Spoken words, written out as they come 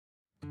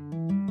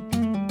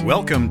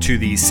Welcome to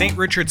the St.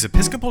 Richard's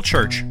Episcopal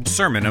Church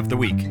Sermon of the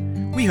Week.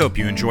 We hope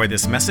you enjoy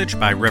this message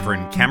by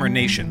Reverend Cameron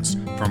Nations.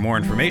 For more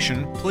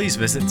information, please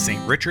visit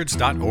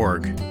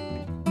strichards.org.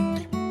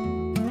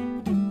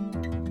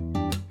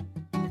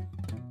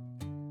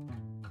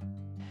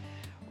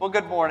 Well,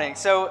 good morning.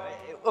 So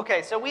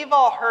we've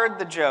all heard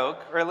the joke,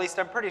 or at least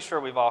I'm pretty sure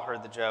we've all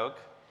heard the joke,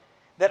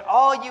 that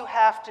all you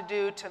have to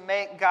do to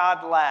make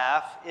God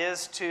laugh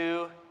is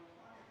to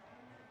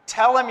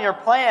tell him your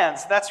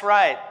plans. That's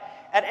right.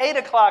 At 8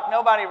 o'clock,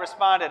 nobody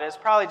responded. It's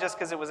probably just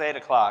because it was 8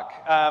 o'clock.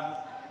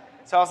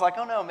 So I was like,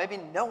 oh no, maybe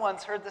no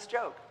one's heard this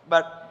joke.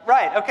 But,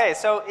 right, okay,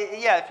 so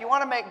yeah, if you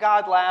want to make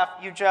God laugh,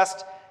 you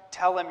just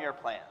tell him your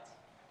plans.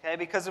 Okay,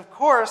 because of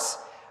course,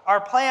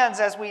 our plans,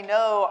 as we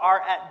know,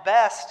 are at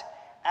best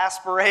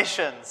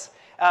aspirations.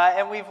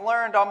 And we've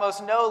learned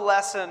almost no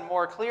lesson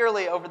more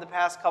clearly over the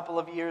past couple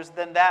of years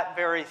than that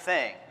very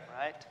thing,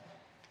 right?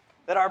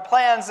 That our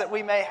plans that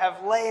we may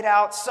have laid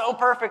out so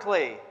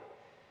perfectly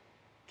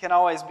can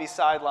always be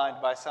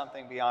sidelined by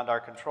something beyond our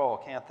control,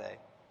 can't they?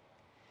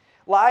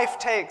 Life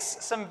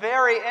takes some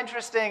very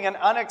interesting and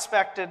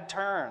unexpected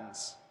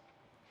turns.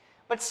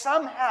 But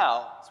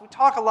somehow, as we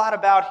talk a lot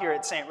about here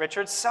at St.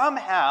 Richard's,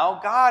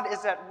 somehow God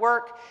is at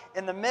work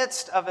in the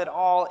midst of it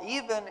all,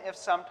 even if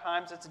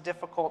sometimes it's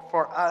difficult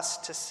for us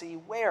to see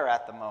where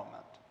at the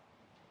moment.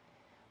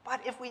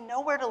 But if we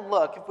know where to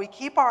look, if we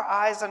keep our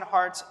eyes and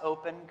hearts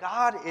open,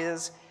 God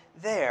is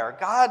there.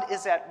 God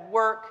is at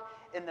work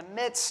in the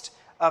midst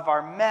of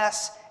our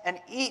mess, and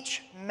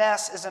each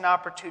mess is an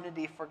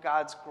opportunity for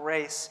God's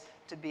grace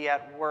to be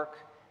at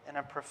work in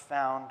a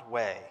profound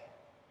way.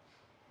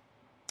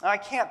 I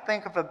can't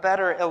think of a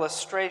better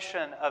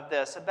illustration of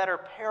this, a better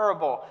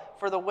parable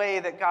for the way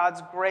that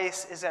God's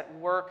grace is at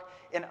work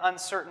in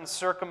uncertain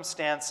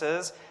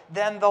circumstances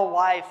than the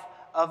life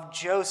of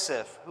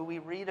Joseph, who we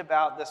read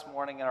about this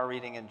morning in our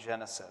reading in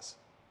Genesis.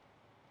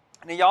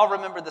 Now, y'all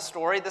remember the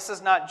story. This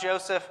is not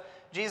Joseph,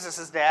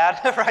 Jesus' dad,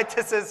 right?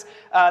 This is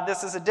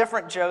a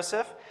different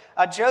Joseph.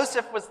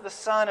 Joseph was the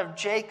son of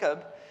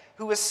Jacob,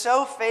 who was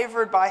so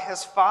favored by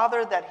his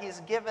father that he's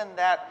given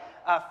that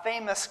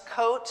famous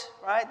coat,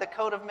 right? The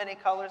coat of many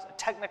colors,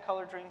 a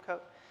Technicolor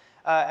Dreamcoat,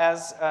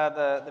 as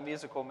the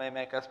musical may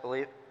make us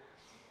believe.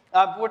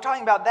 We're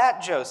talking about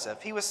that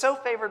Joseph. He was so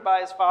favored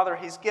by his father,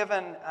 he's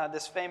given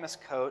this famous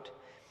coat.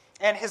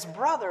 And his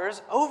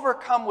brothers,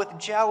 overcome with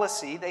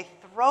jealousy, they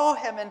throw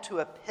him into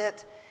a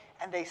pit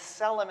and they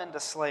sell him into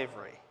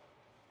slavery.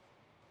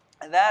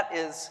 And that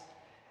is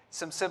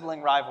some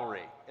sibling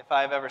rivalry, if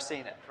I've ever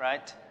seen it,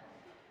 right?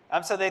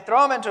 So they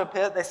throw him into a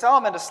pit, they sell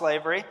him into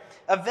slavery.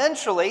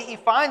 Eventually, he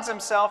finds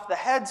himself the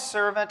head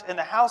servant in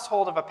the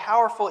household of a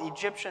powerful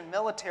Egyptian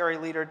military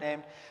leader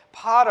named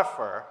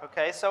Potiphar.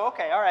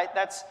 All right,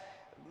 that's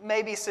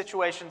maybe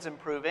situation's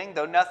improving,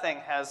 though nothing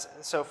has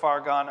so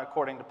far gone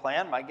according to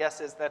plan. My guess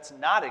is that's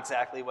not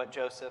exactly what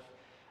Joseph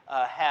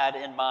had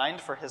in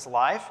mind for his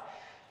life.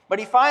 But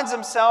he finds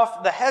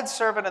himself the head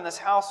servant in this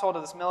household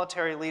of this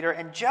military leader,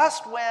 and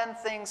just when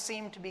things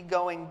seem to be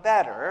going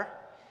better,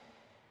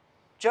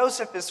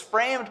 Joseph is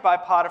framed by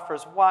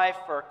Potiphar's wife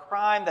for a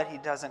crime that he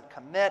doesn't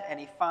commit, and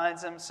he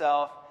finds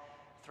himself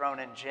thrown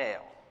in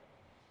jail.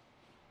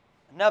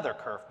 Another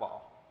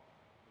curveball.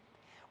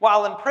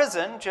 While in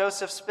prison,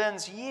 Joseph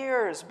spends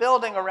years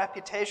building a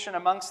reputation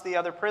amongst the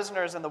other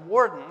prisoners and the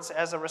wardens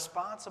as a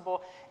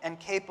responsible and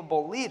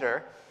capable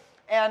leader,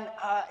 and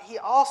he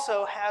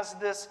also has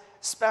this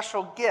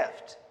special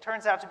gift.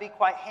 Turns out to be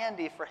quite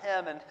handy for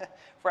him and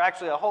for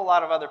actually a whole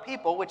lot of other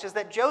people, which is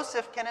that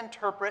Joseph can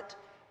interpret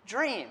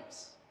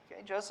dreams.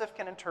 Joseph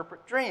can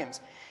interpret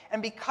dreams.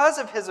 And because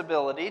of his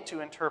ability to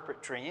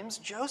interpret dreams,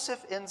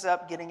 Joseph ends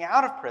up getting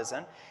out of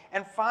prison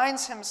and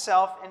finds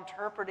himself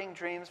interpreting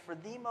dreams for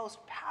the most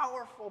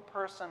powerful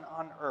person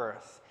on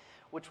earth,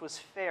 which was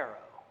Pharaoh.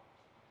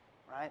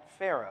 Right?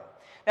 Pharaoh.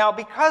 Now,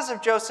 because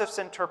of Joseph's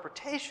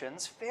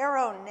interpretations,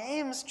 Pharaoh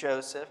names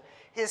Joseph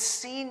his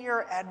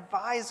senior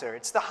advisor.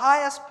 It's the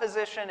highest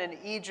position in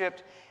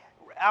Egypt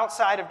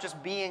outside of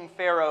just being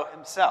Pharaoh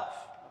himself.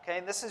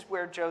 This is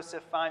where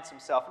Joseph finds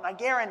himself. And I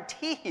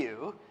guarantee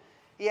you,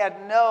 he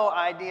had no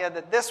idea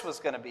that this was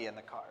going to be in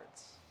the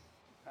cards.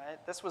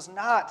 Right? This was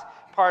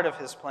not part of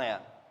his plan.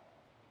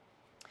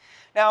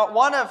 Now,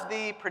 one of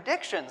the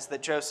predictions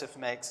that Joseph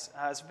makes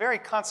is a very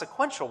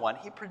consequential one.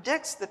 He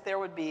predicts that there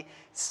would be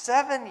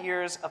 7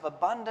 years of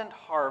abundant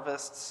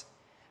harvests,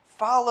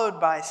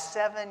 followed by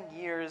 7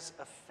 years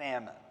of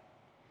famine.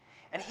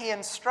 And he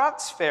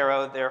instructs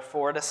Pharaoh,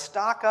 therefore, to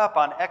stock up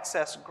on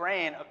excess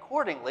grain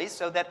accordingly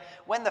so that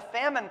when the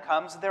famine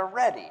comes, they're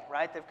ready,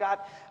 right? They've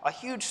got a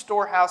huge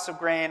storehouse of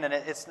grain, and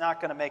it's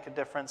not going to make a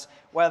difference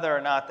whether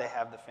or not they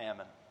have the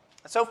famine.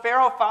 So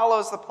Pharaoh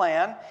follows the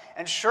plan,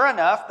 and sure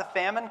enough, the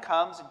famine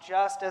comes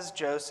just as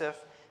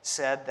Joseph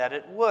said that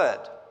it would.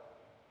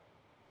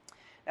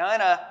 Now,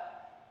 in a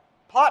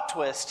plot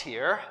twist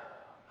here,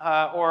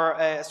 or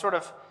a sort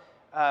of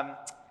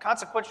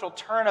consequential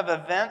turn of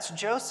events,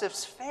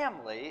 Joseph's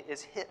family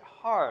is hit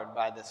hard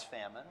by this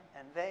famine,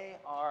 and they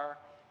are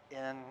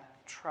in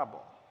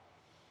trouble.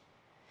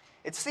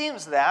 It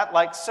seems that,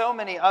 like so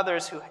many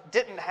others who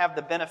didn't have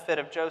the benefit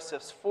of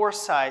Joseph's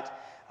foresight,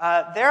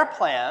 their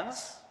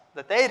plans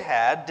that they'd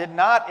had did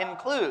not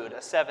include a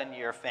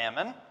 7-year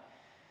famine.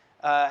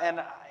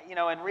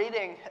 In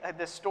reading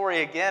this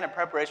story again in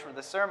preparation for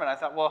the sermon, I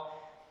thought, well,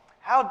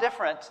 how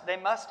different. They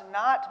must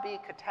not be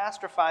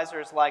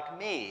catastrophizers like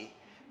me,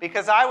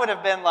 because I would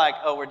have been like,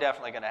 oh, we're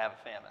definitely going to have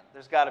a famine.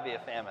 There's got to be a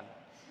famine.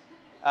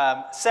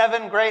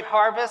 7 great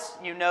harvests,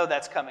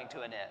 that's coming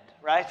to an end,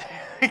 right?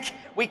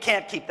 We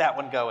can't keep that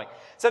one going.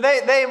 So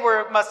they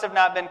must have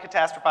not been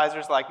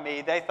catastrophizers like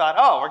me. They thought,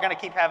 oh, we're going to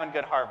keep having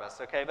good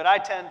harvests, okay? But I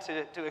tend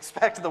to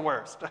expect the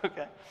worst,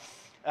 okay?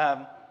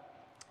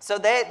 So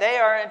they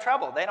are in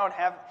trouble. They don't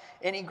have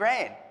any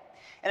grain.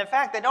 And in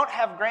fact, they don't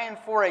have grain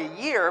for a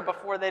year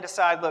before they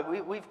decide, look,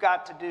 we've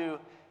got to do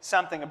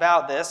something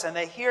about this. And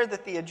they hear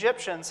that the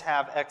Egyptians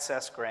have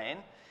excess grain.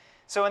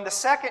 So in the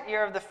 2nd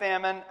year of the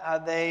famine,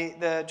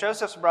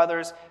 Joseph's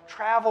brothers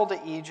travel to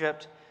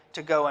Egypt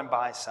to go and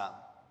buy some.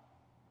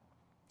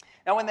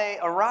 Now when they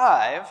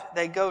arrive,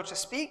 they go to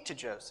speak to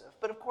Joseph.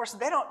 But of course,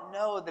 they don't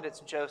know that it's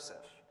Joseph.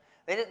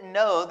 They didn't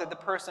know that the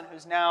person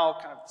who's now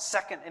kind of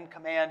second in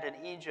command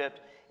in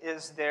Egypt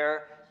is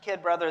their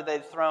kid brother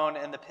they'd thrown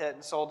in the pit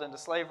and sold into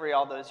slavery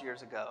all those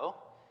years ago.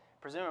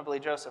 Presumably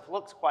Joseph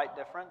looks quite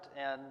different,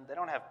 and they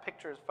don't have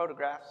pictures,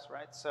 photographs,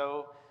 right?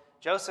 So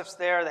Joseph's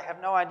there. They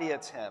have no idea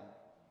it's him.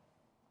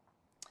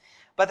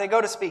 But they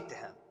go to speak to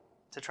him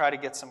to try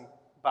to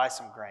buy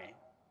some grain.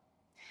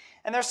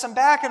 And there's some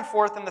back and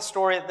forth in the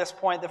story at this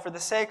point that for the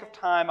sake of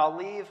time, I'll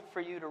leave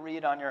for you to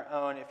read on your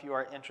own if you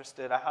are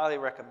interested. I highly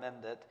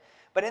recommend it.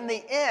 But in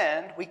the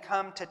end, we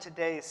come to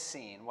today's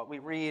scene, what we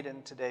read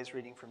in today's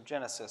reading from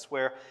Genesis,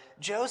 where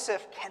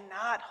Joseph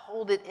cannot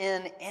hold it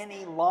in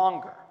any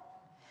longer.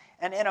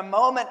 And in a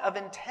moment of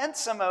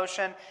intense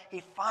emotion,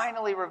 he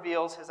finally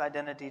reveals his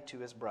identity to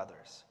his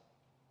brothers.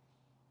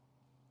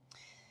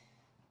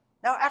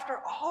 Now, after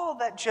all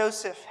that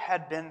Joseph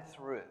had been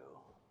through,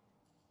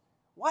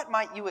 what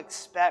might you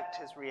expect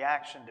his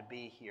reaction to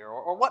be here?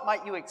 Or what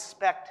might you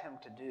expect him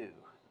to do?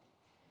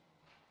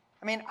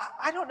 I mean,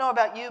 I don't know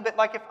about you, but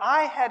if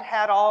I had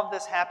had all of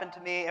this happen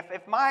to me,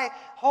 if my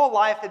whole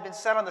life had been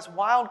set on this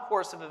wild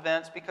course of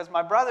events because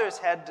my brothers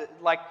had to,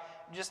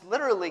 just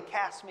literally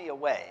cast me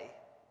away,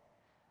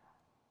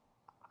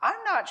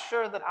 I'm not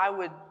sure that I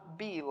would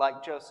be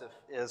like Joseph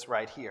is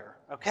right here,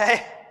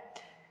 okay?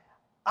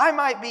 I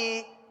might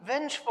be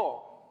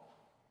vengeful.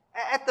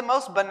 At the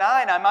most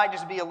benign, I might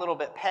just be a little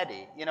bit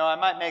petty. I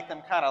might make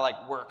them kind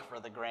of work for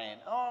the grain.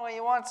 Oh,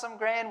 you want some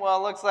grain? Well,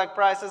 it looks like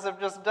prices have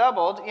just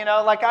doubled.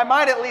 I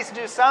might at least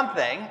do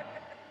something.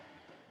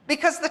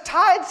 Because the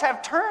tides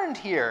have turned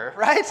here,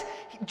 right?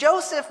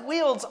 Joseph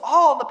wields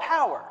all the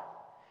power.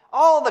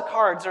 All the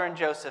cards are in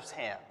Joseph's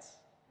hands.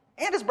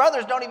 And his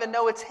brothers don't even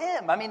know it's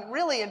him. I mean,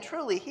 really and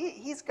truly,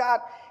 he's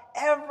got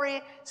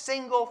every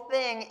single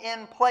thing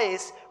in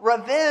place.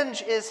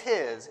 Revenge is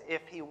his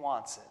if he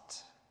wants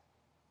it.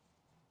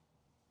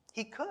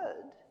 He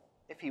could,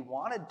 if he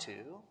wanted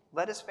to,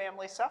 let his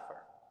family suffer.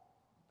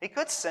 He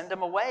could send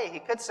them away. He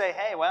could say,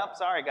 hey, well,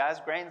 sorry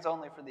guys, grain's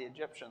only for the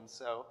Egyptians,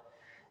 so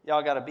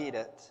y'all got to beat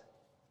it.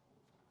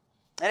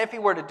 And if he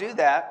were to do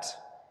that,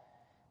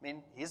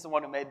 he's the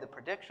one who made the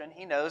prediction.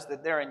 He knows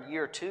that they're in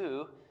year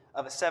 2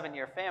 of a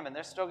 7-year famine.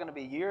 There's still going to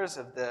be years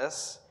of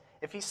this.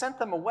 If he sent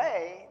them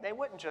away, they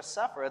wouldn't just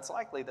suffer. It's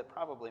likely that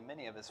probably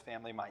many of his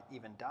family might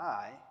even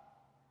die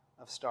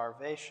of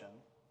starvation.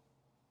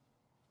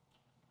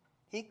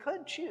 He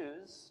could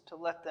choose to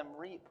let them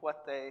reap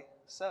what they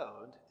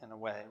sowed, in a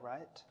way,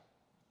 right?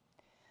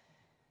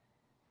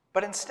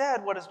 But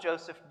instead, what does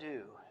Joseph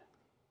do?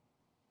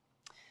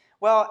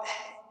 Well,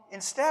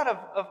 instead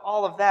of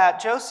all of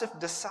that, Joseph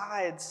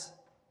decides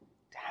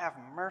to have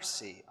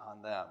mercy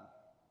on them.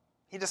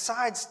 He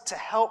decides to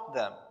help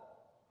them.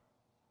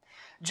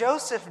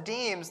 Joseph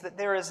deems that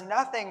there is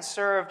nothing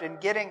served in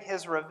getting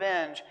his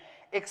revenge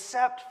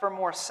except for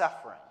more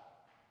suffering.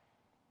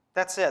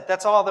 That's it.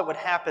 That's all that would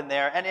happen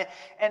there.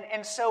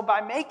 And so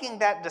by making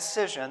that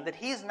decision that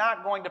he's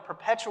not going to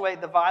perpetuate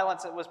the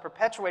violence that was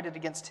perpetuated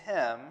against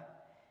him,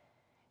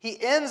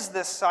 he ends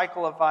this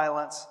cycle of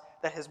violence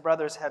that his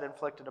brothers had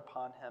inflicted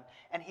upon him.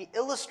 And he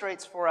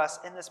illustrates for us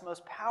in this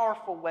most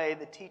powerful way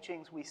the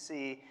teachings we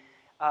see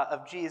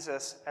of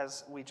Jesus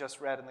as we just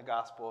read in the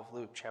Gospel of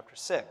Luke chapter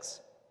 6.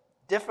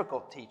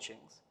 Difficult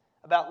teachings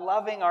about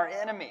loving our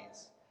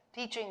enemies.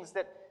 Teachings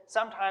that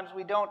sometimes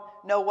we don't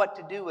know what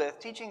to do with.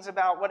 Teachings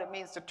about what it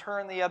means to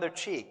turn the other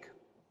cheek.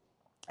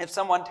 If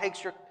someone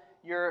takes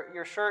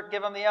your shirt,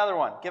 give them the other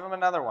one. Give them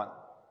another one.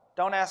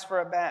 Don't ask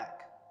for it back.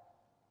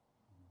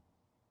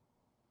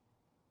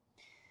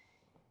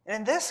 And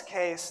in this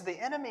case, the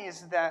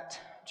enemies that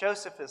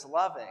Joseph is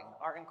loving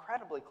are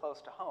incredibly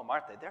close to home,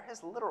 aren't they? They're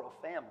his literal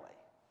family.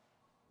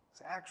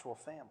 His actual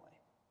family.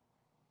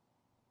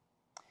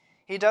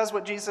 He does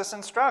what Jesus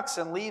instructs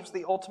and leaves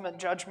the ultimate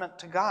judgment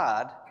to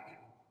God.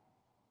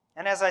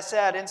 And as I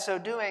said, in so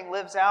doing,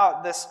 lives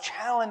out this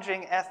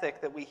challenging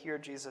ethic that we hear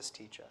Jesus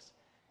teach us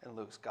in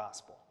Luke's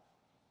gospel.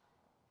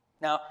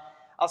 Now,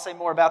 I'll say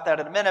more about that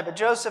in a minute, but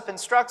Joseph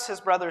instructs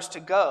his brothers to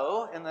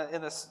go,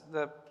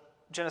 the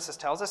Genesis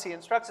tells us, he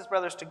instructs his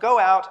brothers to go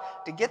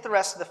out to get the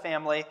rest of the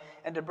family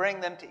and to bring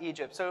them to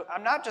Egypt. So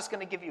I'm not just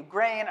going to give you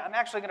grain, I'm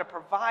actually going to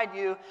provide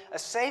you a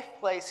safe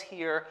place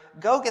here.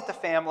 Go get the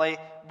family,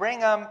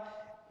 bring them,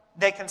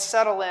 they can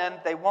settle in,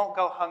 they won't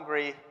go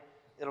hungry,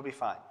 it'll be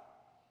fine.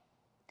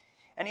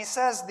 And he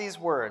says these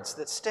words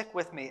that stick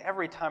with me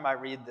every time I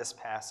read this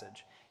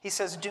passage. He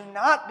says, "Do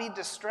not be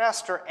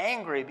distressed or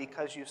angry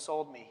because you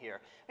sold me here."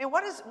 I mean,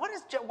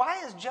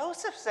 why is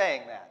Joseph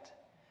saying that?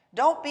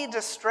 Don't be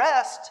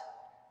distressed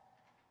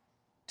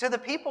to the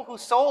people who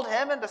sold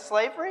him into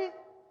slavery,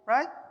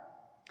 right?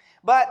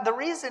 But the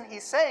reason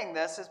he's saying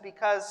this is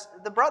because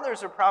the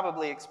brothers are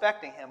probably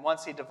expecting him,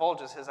 once he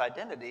divulges his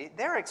identity,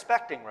 they're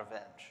expecting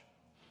revenge,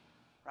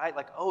 right?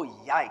 Like, oh,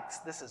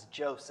 yikes, this is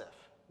Joseph.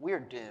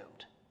 We're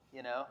doomed,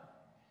 you know?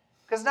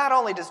 Because not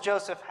only does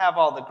Joseph have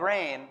all the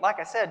grain, like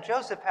I said,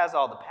 Joseph has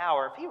all the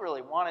power. If he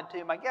really wanted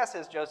to, my guess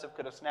is Joseph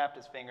could have snapped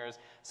his fingers,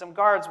 some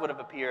guards would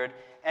have appeared,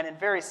 and in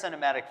very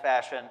cinematic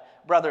fashion,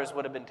 brothers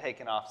would have been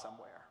taken off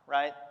somewhere,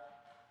 right?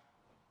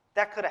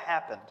 That could have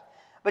happened.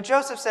 But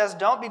Joseph says,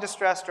 don't be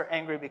distressed or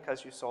angry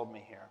because you sold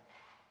me here.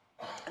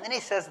 And then he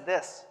says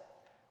this,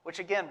 which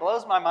again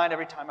blows my mind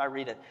every time I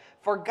read it.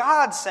 For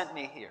God sent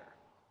me here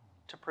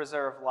to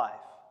preserve life.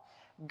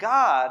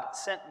 God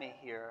sent me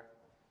here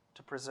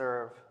to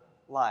preserve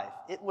life.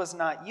 It was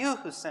not you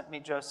who sent me,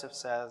 Joseph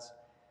says,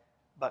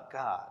 but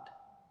God.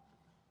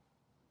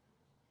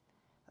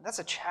 And that's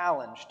a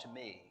challenge to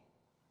me.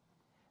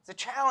 It's a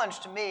challenge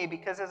to me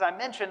because, as I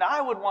mentioned,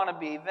 I would want to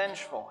be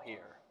vengeful here.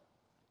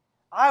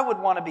 I would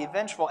want to be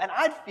vengeful, and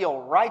I'd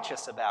feel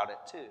righteous about it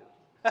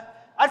too.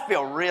 I'd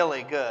feel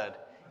really good.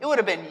 It would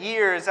have been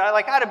years.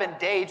 I'd have been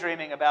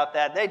daydreaming about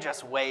that. They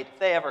just wait. If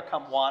they ever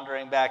come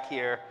wandering back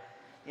here,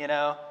 you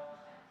know.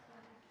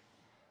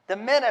 The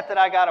minute that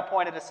I got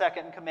appointed a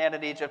second in command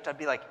in Egypt, I'd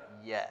be like,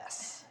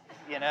 yes,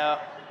 you know.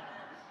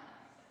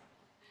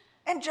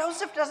 And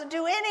Joseph doesn't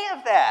do any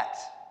of that.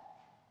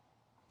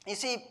 You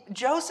see,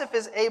 Joseph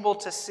is able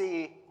to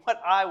see what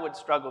I would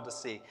struggle to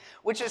see,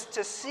 which is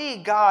to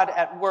see God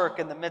at work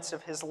in the midst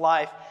of his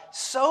life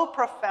so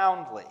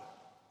profoundly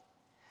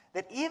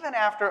that even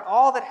after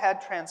all that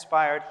had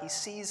transpired, he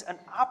sees an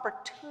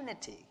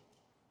opportunity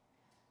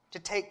to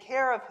take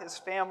care of his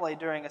family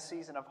during a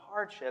season of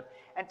hardship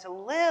and to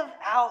live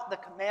out the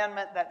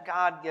commandment that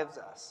God gives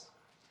us,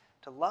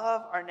 to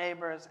love our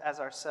neighbors as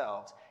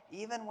ourselves,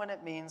 even when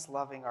it means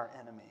loving our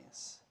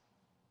enemies.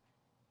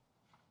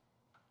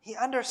 He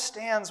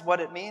understands what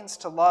it means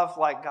to love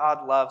like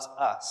God loves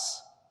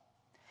us.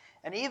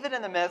 And even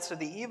in the midst of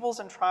the evils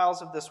and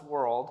trials of this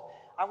world,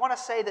 I want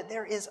to say that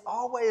there is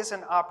always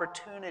an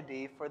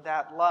opportunity for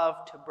that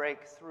love to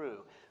break through.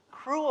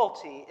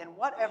 Cruelty, in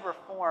whatever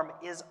form,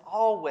 is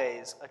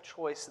always a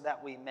choice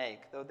that we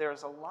make, though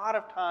there's a lot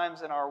of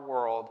times in our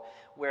world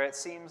where it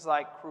seems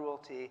like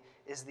cruelty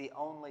is the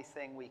only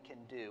thing we can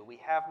do. We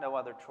have no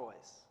other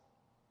choice.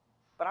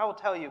 But I will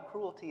tell you,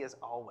 cruelty is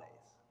always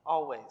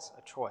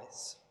a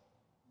choice.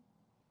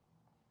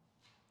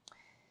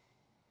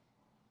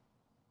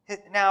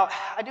 Now,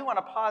 I do want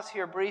to pause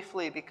here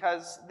briefly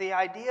because the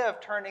idea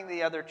of turning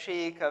the other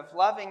cheek, of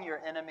loving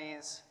your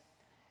enemies,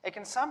 it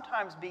can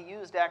sometimes be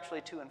used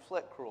actually to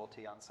inflict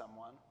cruelty on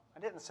someone. I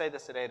didn't say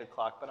this at 8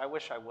 o'clock, but I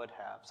wish I would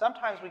have.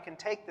 Sometimes we can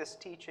take this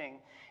teaching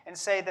and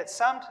say that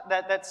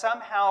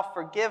somehow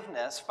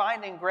forgiveness,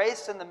 finding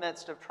grace in the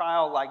midst of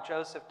trial like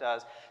Joseph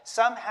does,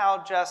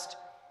 somehow just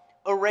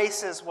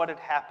erases what had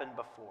happened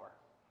before.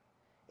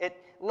 It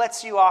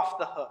lets you off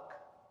the hook.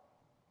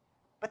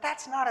 But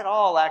that's not at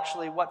all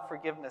actually what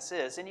forgiveness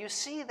is. And you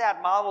see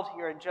that modeled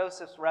here in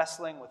Joseph's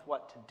wrestling with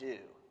what to do.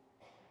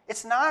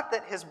 It's not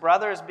that his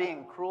brothers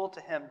being cruel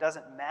to him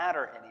doesn't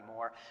matter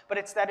anymore, but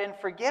it's that in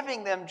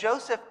forgiving them,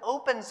 Joseph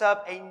opens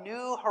up a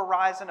new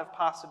horizon of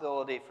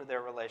possibility for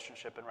their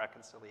relationship and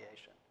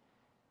reconciliation.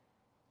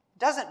 It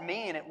doesn't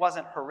mean it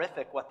wasn't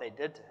horrific what they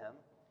did to him.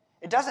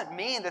 It doesn't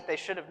mean that they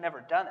should have never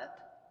done it.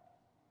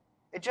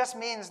 It just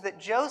means that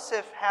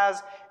Joseph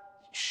has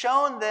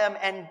shown them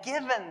and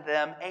given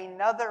them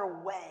another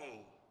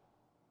way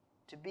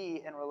to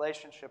be in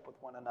relationship with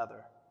one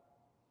another.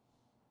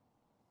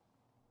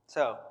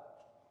 So,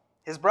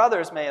 his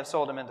brothers may have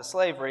sold him into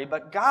slavery,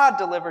 but God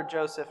delivered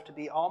Joseph to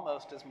be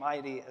almost as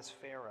mighty as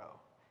Pharaoh.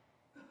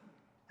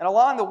 And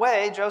along the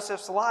way,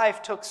 Joseph's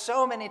life took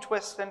so many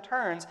twists and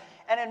turns,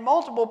 and in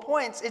multiple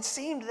points, it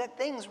seemed that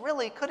things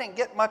really couldn't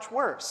get much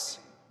worse.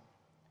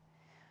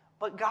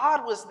 But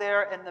God was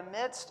there in the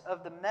midst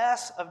of the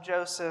mess of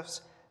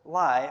Joseph's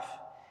life,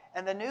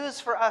 and the news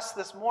for us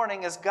this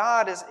morning is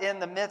God is in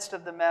the midst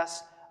of the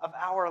mess of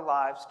our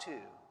lives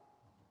too.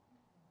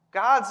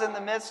 God's in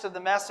the midst of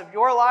the mess of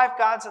your life.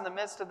 God's in the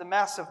midst of the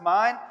mess of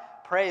mine.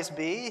 Praise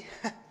be.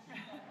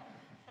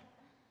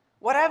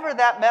 Whatever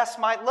that mess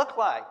might look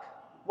like,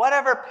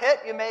 whatever pit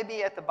you may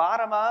be at the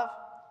bottom of,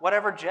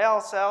 whatever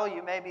jail cell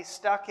you may be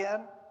stuck in,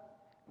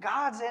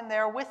 God's in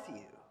there with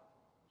you.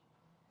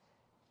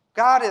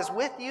 God is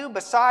with you,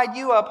 beside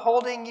you,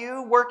 upholding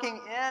you,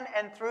 working in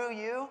and through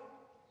you.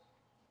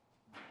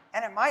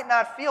 And it might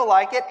not feel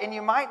like it, and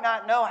you might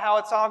not know how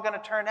it's all going to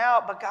turn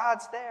out, but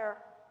God's there.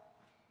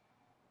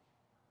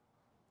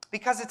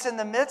 Because it's in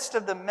the midst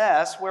of the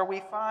mess where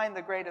we find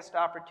the greatest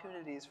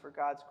opportunities for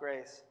God's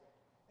grace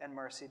and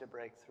mercy to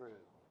break through.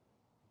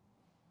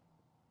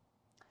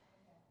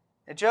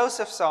 And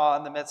Joseph saw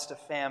in the midst of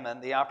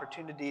famine the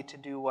opportunity to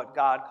do what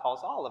God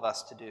calls all of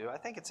us to do. I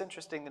think it's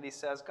interesting that he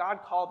says, God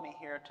called me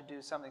here to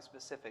do something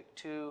specific,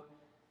 to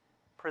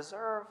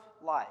preserve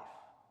life,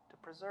 to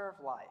preserve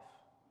life.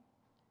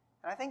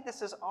 And I think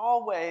this is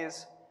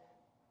always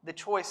the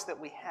choice that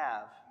we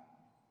have.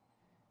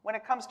 When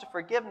it comes to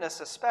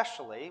forgiveness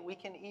especially, we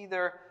can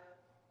either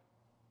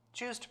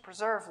choose to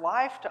preserve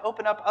life, to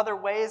open up other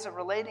ways of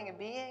relating and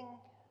being,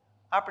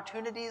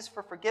 opportunities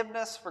for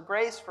forgiveness, for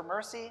grace, for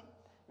mercy,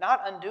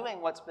 not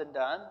undoing what's been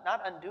done,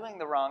 not undoing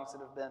the wrongs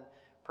that have been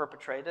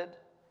perpetrated,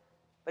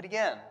 but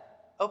again,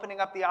 opening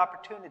up the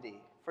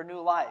opportunity for new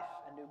life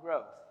and new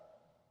growth.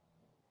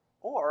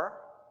 Or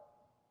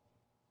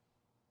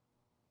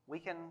we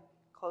can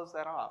close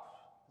that off.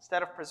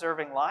 Instead of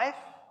preserving life,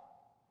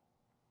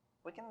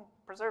 we can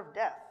preserve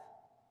death.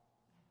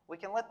 We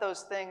can let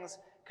those things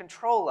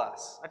control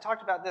us. I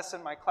talked about this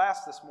in my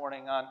class this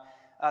morning on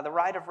the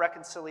rite of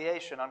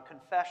reconciliation, on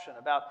confession,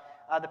 about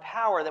the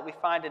power that we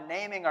find in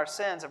naming our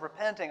sins, of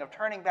repenting, of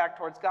turning back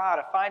towards God,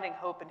 of finding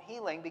hope and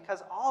healing,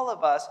 because all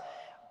of us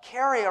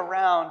carry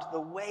around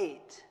the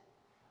weight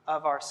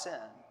of our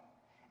sin.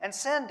 And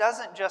sin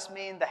doesn't just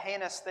mean the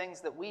heinous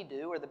things that we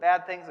do or the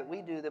bad things that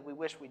we do that we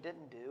wish we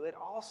didn't do. It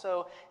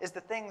also is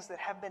the things that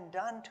have been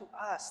done to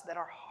us that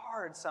are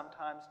hard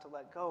sometimes to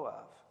let go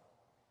of.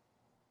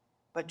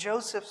 But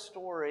Joseph's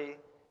story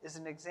is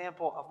an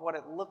example of what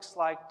it looks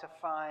like to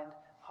find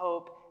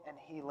hope and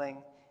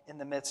healing in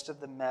the midst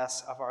of the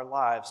mess of our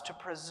lives, to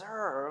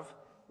preserve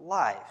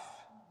life,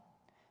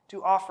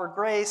 to offer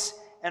grace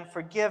and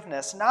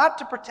forgiveness, not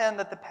to pretend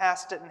that the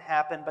past didn't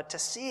happen, but to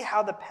see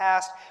how the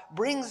past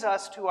brings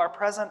us to our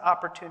present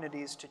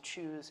opportunities to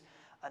choose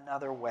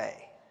another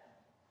way.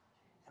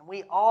 And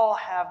we all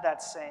have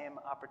that same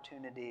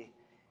opportunity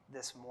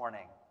this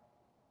morning.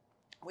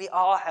 We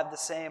all have the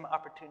same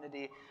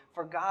opportunity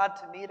for God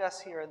to meet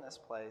us here in this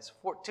place,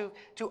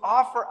 to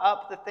offer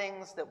up the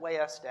things that weigh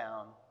us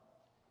down,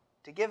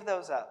 to give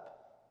those up,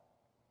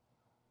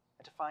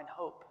 and to find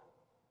hope,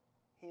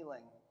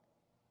 healing,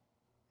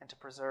 and to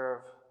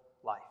preserve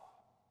life.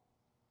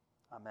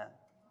 Amen.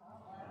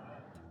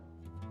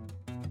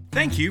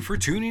 Thank you for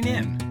tuning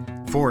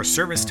in. For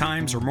service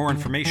times or more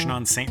information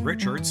on St.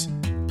 Richard's,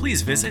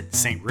 please visit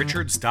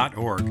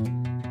strichards.org.